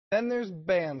Then there's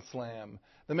Bandslam.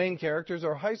 The main characters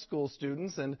are high school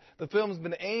students, and the film's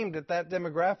been aimed at that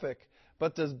demographic.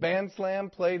 But does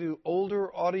Bandslam play to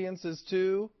older audiences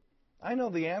too? I know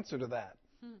the answer to that.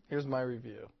 Here's my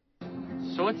review.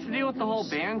 So what's the deal with the whole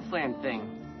Bandslam thing?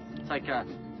 It's like a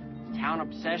town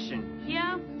obsession.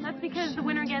 Yeah, that's because the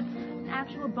winner gets an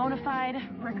actual bona fide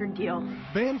record deal.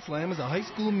 Bandslam is a high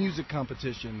school music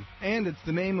competition, and it's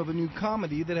the name of a new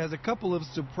comedy that has a couple of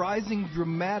surprising,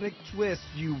 dramatic twists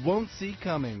you won't see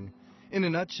coming. In a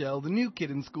nutshell, the new kid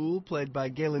in school, played by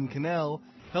Galen Cannell,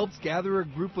 helps gather a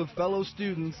group of fellow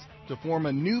students to form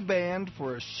a new band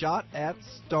for a shot at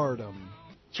stardom.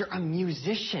 You're a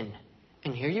musician,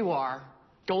 and here you are,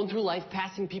 going through life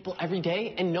passing people every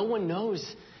day, and no one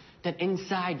knows that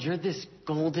inside you're this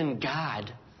golden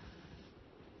god.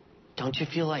 Don't you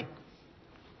feel like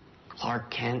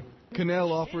Clark Kent?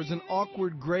 Cannell offers an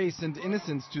awkward grace and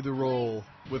innocence to the role.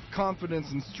 With confidence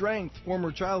and strength,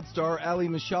 former child star Ali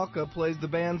Mishalka plays the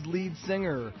band's lead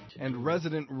singer and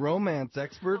resident romance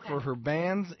expert for her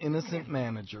band's innocent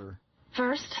manager.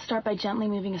 First, start by gently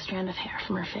moving a strand of hair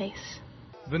from her face.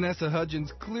 Vanessa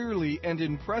Hudgens clearly and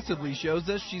impressively shows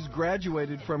us she's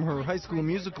graduated from her High School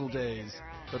Musical days.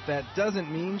 But that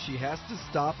doesn't mean she has to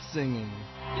stop singing.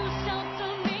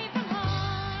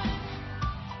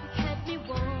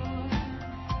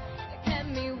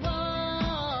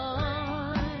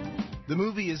 The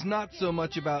movie is not so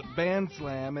much about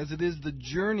Bandslam as it is the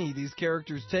journey these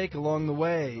characters take along the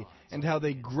way and how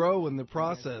they grow in the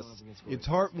process. It's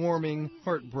heartwarming,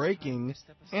 heartbreaking,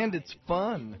 and it's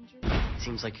fun.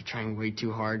 Seems like you're trying way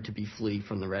too hard to be Flea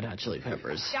from the Red Hot Chili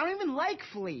Peppers. I don't even like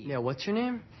Flea. Yeah, what's your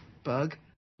name? Bug?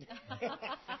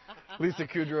 Lisa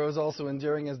Kudrow is also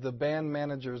endearing as the band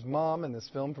manager's mom in this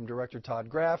film from director Todd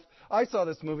Graff. I saw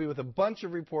this movie with a bunch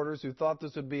of reporters who thought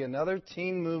this would be another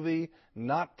teen movie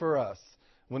not for us.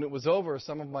 When it was over,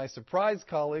 some of my surprise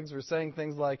colleagues were saying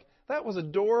things like, "That was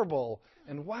adorable,"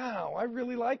 and "Wow, I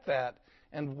really like that,"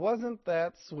 and "Wasn't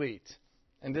that sweet?"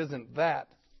 And isn't that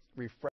refreshing?